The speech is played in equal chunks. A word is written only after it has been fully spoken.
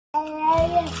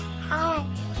Hi,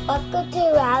 welcome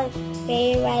to Riley's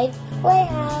Favorite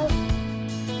Playhouse.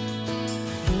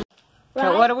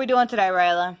 So what are we doing today,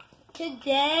 Raylan?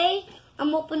 Today,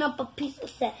 I'm opening up a pizza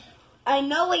set. I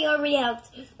know we already have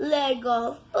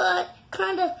Legos, but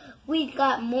we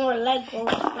got more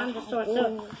Legos on the store.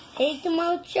 So, hey to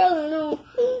my children.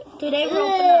 Today we're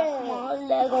opening up a small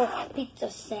Lego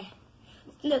pizza set.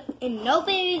 Look, and no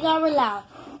babies are allowed.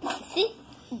 See?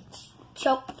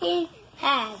 Choking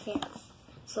hazards.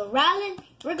 So, Rylan,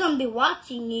 we're gonna be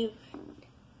watching you.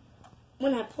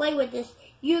 When I play with this,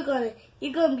 you're gonna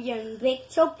be in big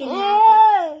choking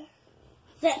hazard.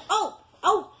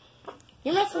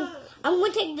 You're not so, I'm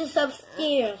gonna take this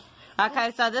upstairs.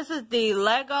 Okay, so this is the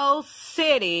Lego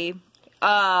City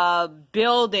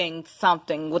building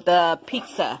something with the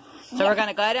pizza. So we're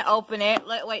gonna go ahead and open it.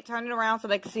 Wait, turn it around so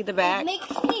they can see the back. It makes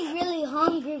me really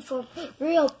hungry for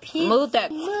real pizza. Move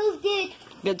that. Moved it.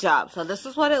 Good job. So this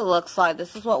is what it looks like.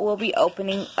 This is what we'll be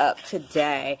opening up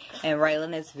today. And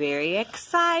Raylan is very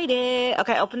excited.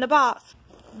 Okay, open the box.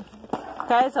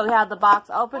 Okay, so we have the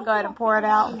box open. Go ahead and pour it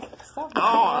out.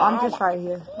 I'm just right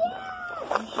here.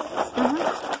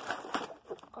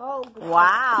 Oh,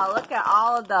 wow, look at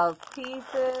all of those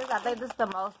pieces. I think this is the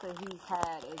most that he's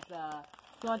had is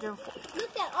 240.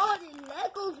 Look at all the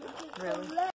Legos.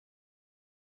 Really?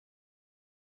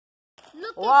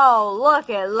 Whoa, look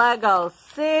at Lego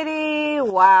City.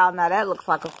 Wow, now that looks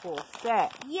like a full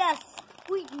set. Yes,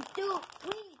 we need to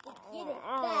get it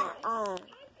back.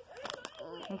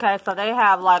 Okay, so they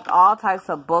have like all types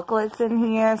of booklets in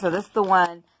here. So this is the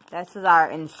one, this is our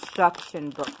instruction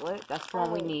booklet. That's the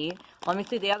one we need. Let me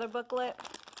see the other booklet.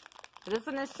 Is this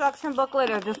an instruction booklet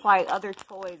or just like other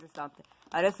toys or something?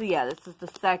 Oh, this is the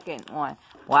second one.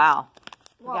 Wow.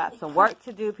 We got some work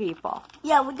to do, people.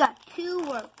 Yeah, we got 2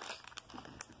 works.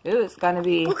 Ooh, it's going to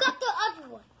be... Who got the other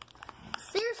one?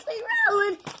 Seriously,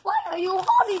 Rylan, what are you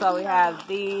holding? So we have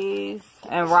these,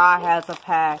 and Rod has a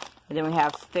pack, and then we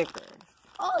have stickers.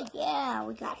 Oh, yeah,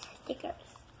 we got stickers.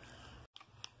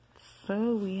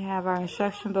 So we have our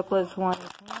instruction booklets. One is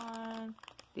 1.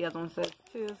 The other one says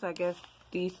 2, so I guess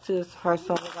these 2 is the first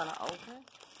one we're going to open.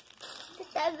 It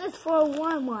says it's for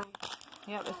 1.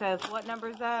 Yep, it says, what number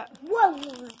is that?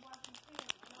 1.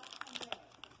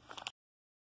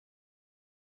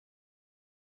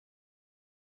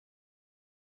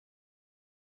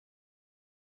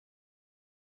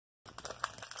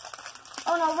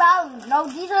 Oh no, Rylan, no,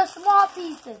 these are small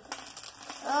pieces.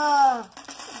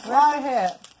 Where's her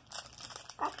head?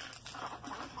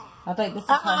 I think this is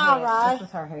her head. Rod. This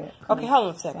is her head. Okay, hold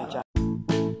on a second, John.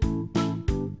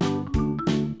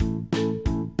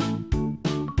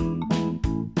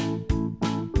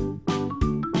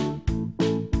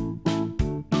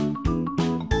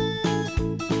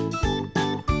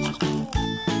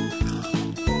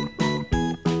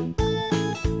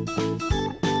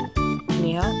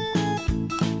 Yeah.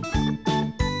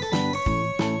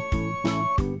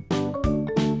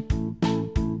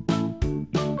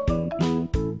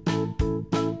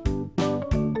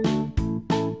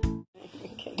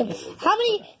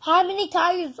 How many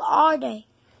tires are they?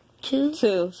 2?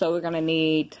 2, so we're going to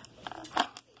need...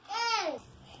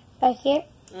 Right here?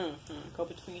 Go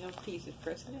between those pieces.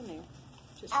 Press it in there.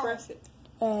 Just press it.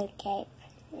 Okay.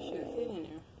 Should fit in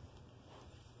there.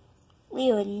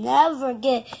 We would never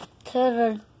get to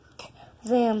the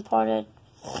van part.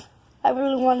 I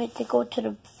really wanted to go to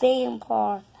the van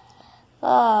part.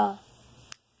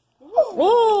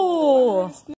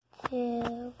 Ooh!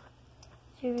 2,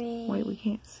 3. Wait, we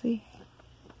can't see.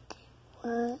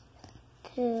 1,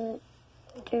 2,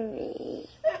 3.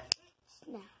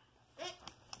 Snap.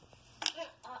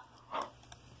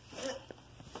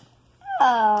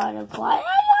 Why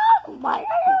are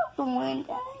you doing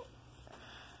that?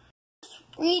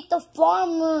 Read the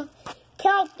farmer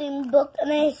counting book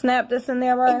and I Snap this in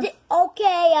there, right?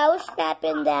 okay, I was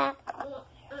snapping that.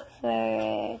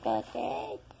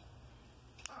 Okay.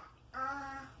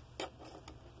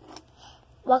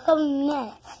 What comes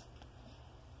next?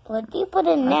 What do you put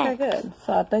in next? Okay, good.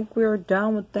 So I think we're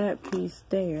done with that piece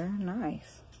there.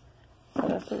 Nice. So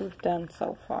that's what we've done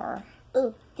so far.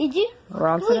 Ooh, did you? We're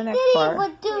on to the next part. We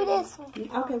do this one.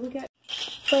 Okay, we got...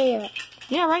 Where?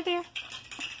 Yeah, right there.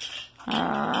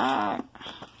 Alright.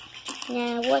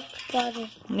 Now, what part is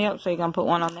Yep, so you're going to put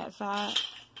one on that side.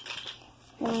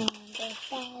 one on this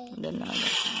side? And then the other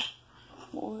side.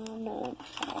 One on that.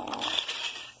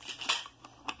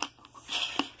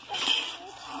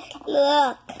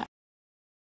 Look.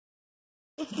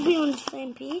 It's to be on the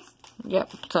same piece. Yep,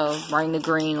 so bring the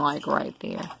green like right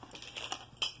there.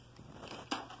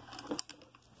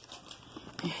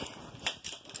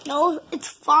 No, it's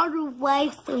far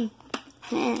away from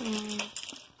him.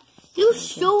 You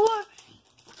sure?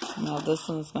 No, this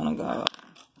one's gonna go.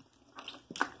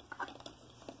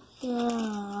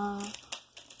 Yeah.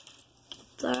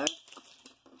 Third.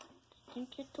 I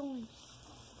think you're doing.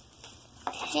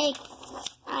 Hey,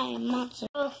 I'm not your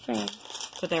girlfriend.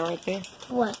 Put that right there.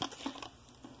 What?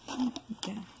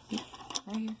 Yeah,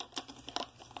 right here.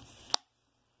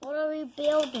 What are we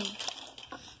building?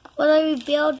 What are we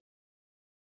building?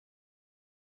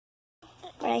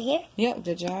 Right here? Yep,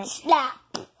 good job. Slap.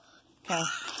 Okay.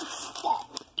 Slap.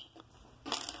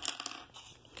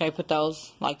 Okay, put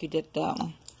those like you did that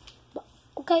one.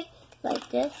 Okay, like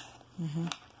this. Mm-hmm.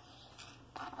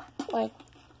 Like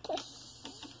this.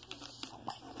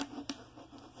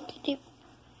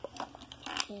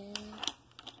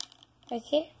 Right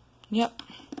here. Yep.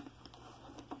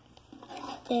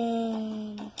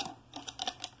 Then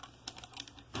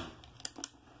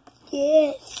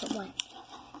yes, one.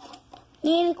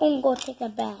 Then gonna go take a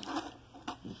bath.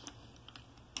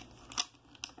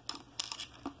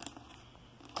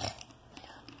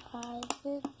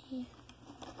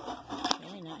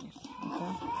 Very nice.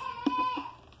 Okay.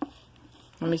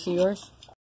 Let me see yours.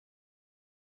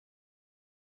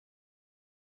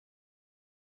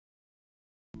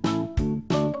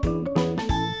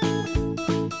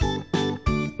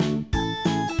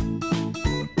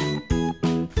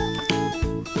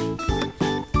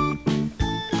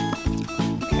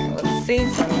 Okay, let's see.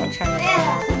 So I'm gonna turn it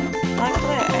on like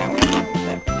that. And we're done with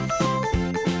that.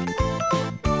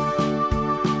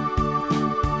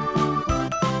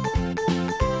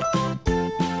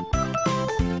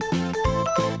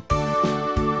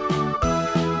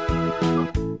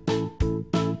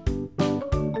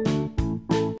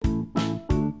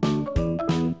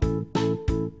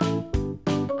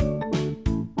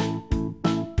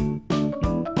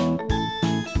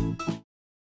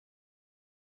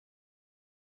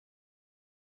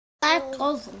 That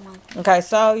goes one. Okay,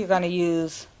 so you're going to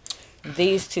use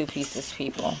these two pieces,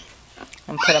 people,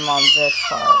 and put them on this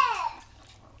part.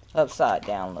 Upside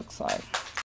down, looks like.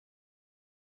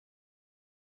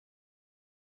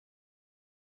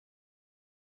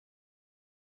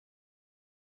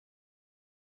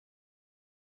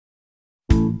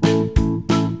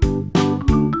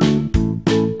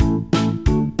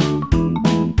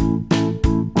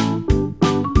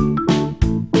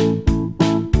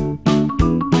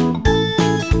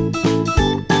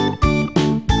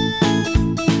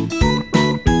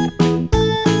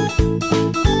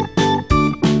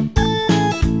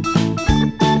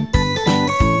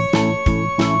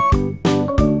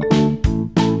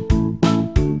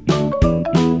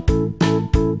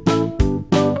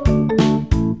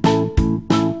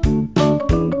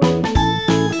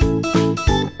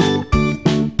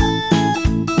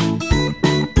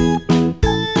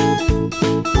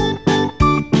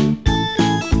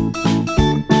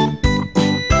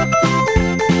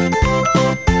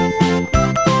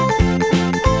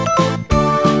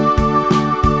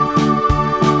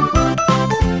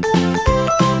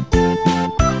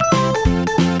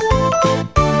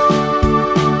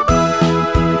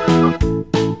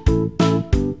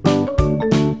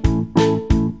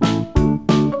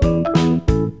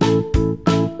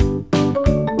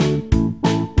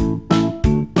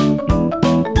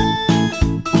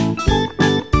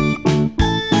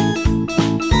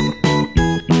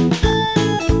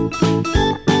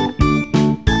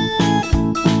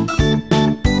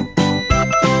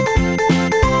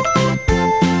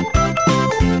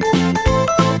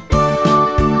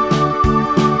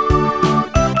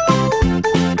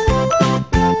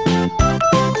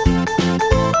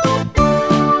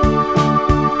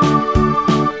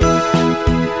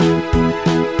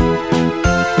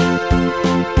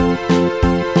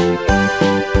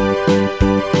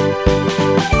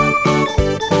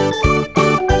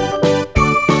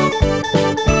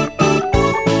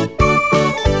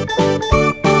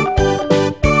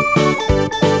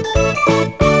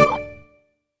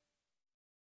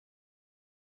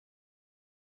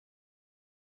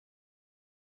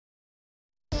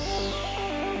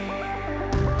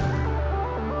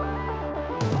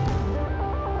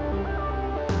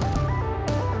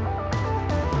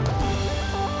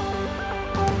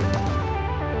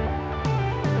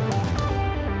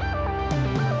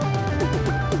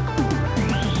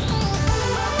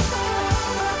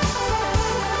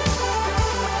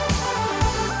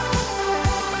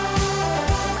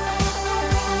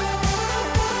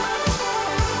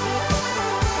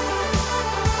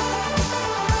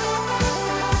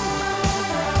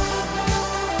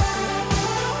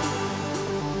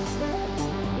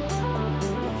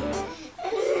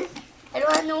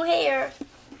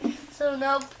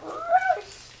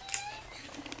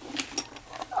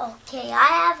 Okay, I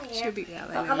have here. Should be like in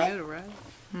the Come in. middle, right?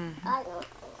 I don't.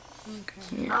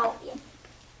 Okay. Oh, yeah.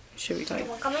 Should be You like,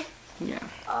 want to come in? yeah.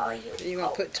 Oh, you. You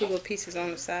gonna put two little pieces on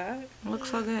the side?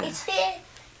 Looks so good. It's here.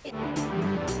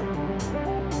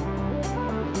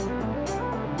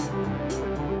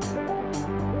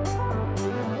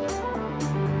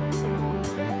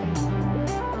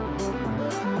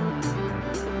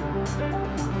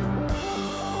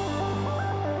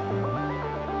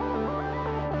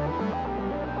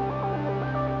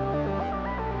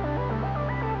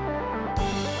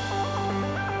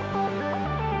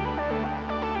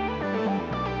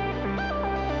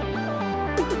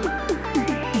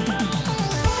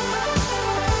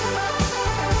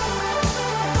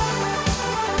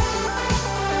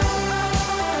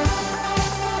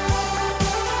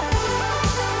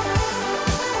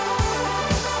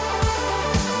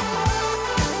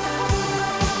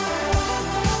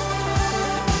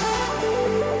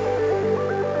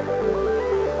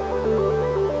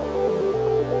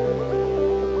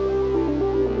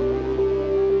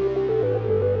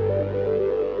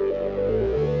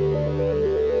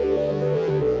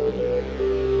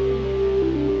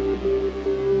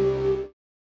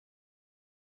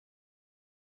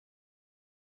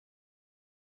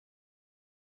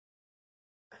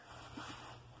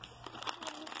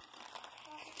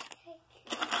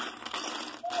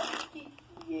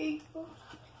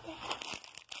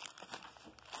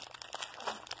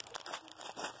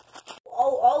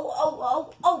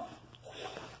 Oh.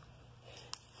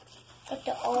 At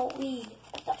the O-E.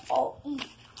 At the O-E.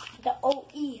 At the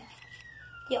O-E.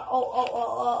 Yeah,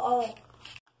 oh.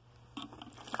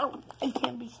 Oh, I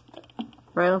can't be stuck.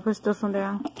 Raylan, push this one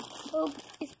down. Oh,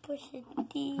 it's pushing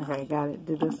D. Okay, got it.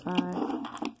 Do this side.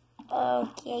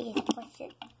 Okay, it's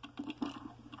pushing.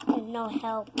 There's no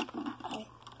help.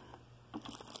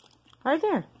 Right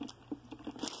there.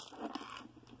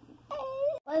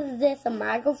 What is this, a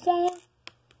microphone?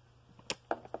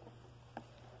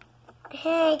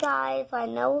 Hey guys, I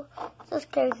know this is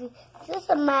crazy. Is this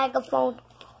a microphone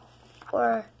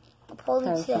or a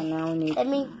police? Okay, so now we need. Let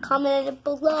me comment it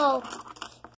below.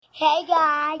 Hey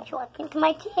guys, welcome to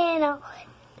my channel.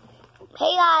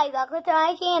 Hey guys, welcome to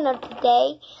my channel.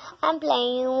 Today I'm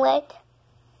playing with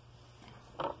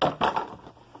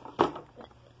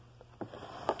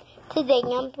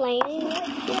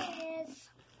this.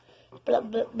 Blah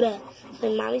blah blah.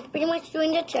 So mommy's pretty much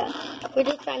doing the job. We're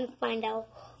just trying to find out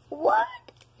what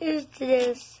is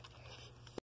this.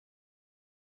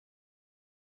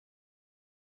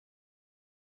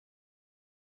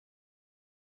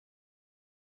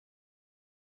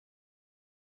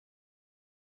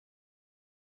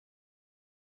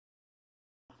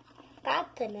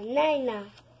 Got to the nana.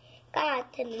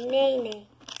 Got to the nana.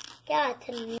 Got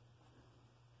to the.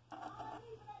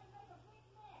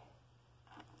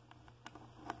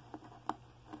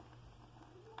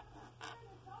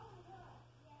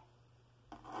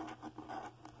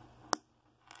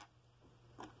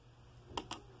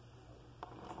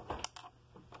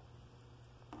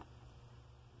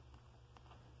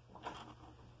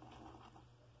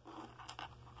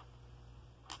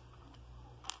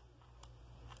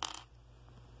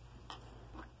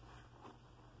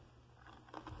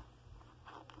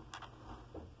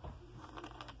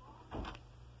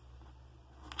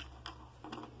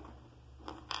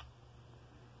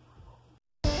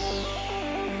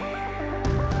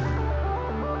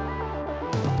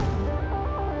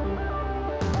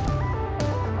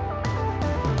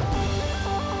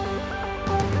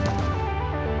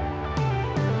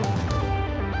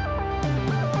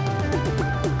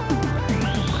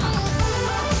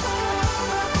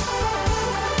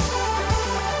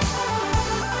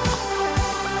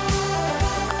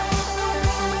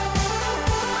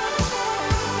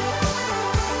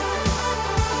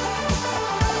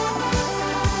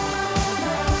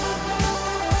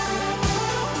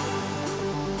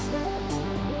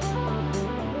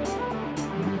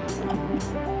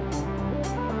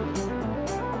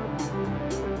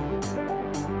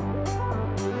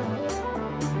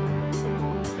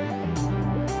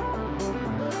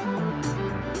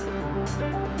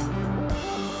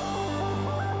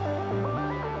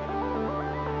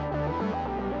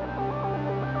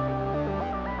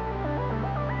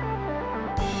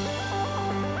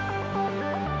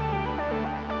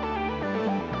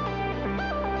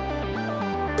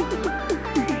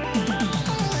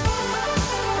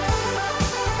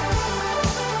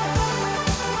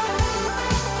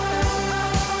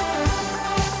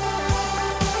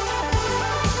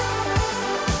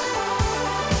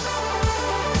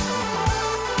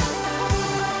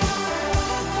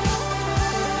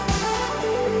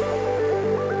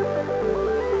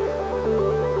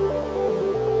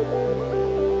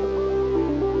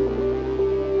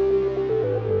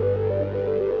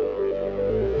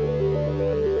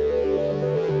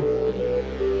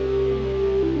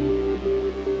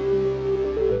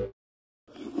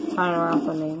 turn around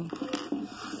for me.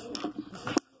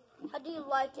 How do you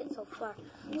like it so far?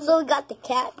 So we got the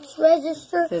cash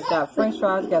register. It's got French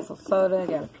fries, got some soda,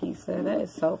 got a pizza. That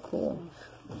is so cool.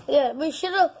 Yeah, we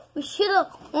should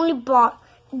have only bought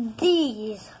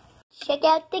these. Check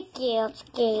out the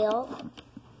scale.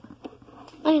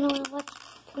 I know I watched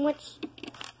too much.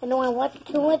 I know I watched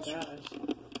too much.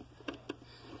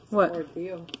 What?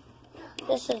 Ordeal.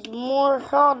 This is more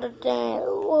harder than it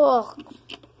looks.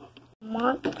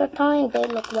 Monster time, they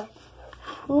look like.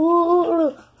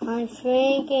 Ooh, I'm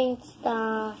shrinking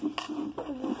stuff.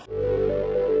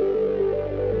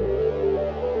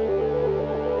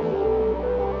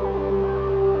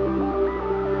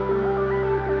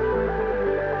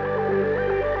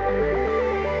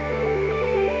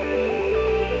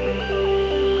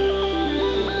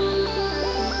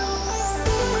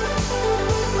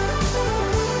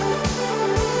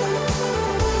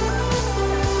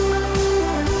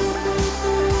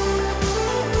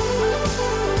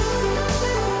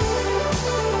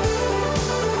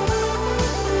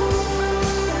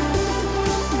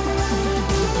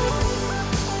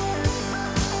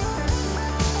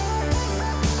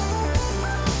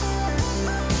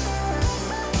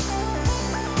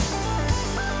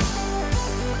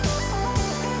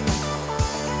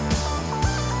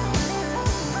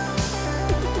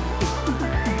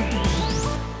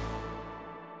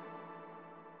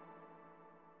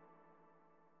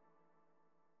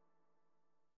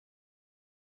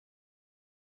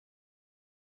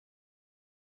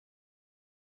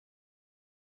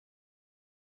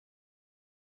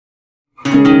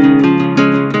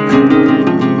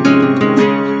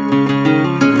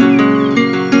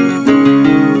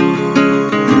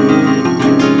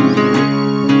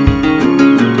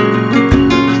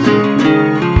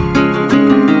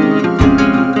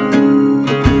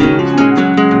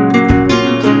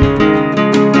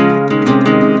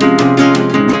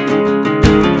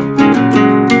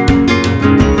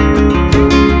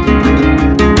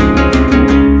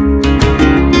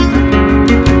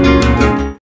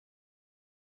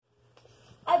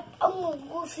 I'm gonna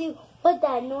go see what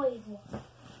that noise was.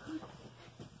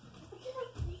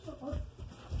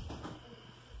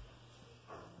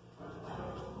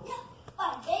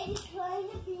 Oh, baby's playing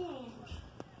the piano.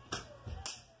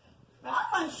 I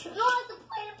want to know how to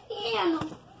play the piano.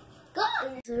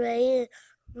 Good. Right here,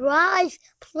 Rise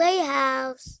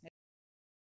Playhouse.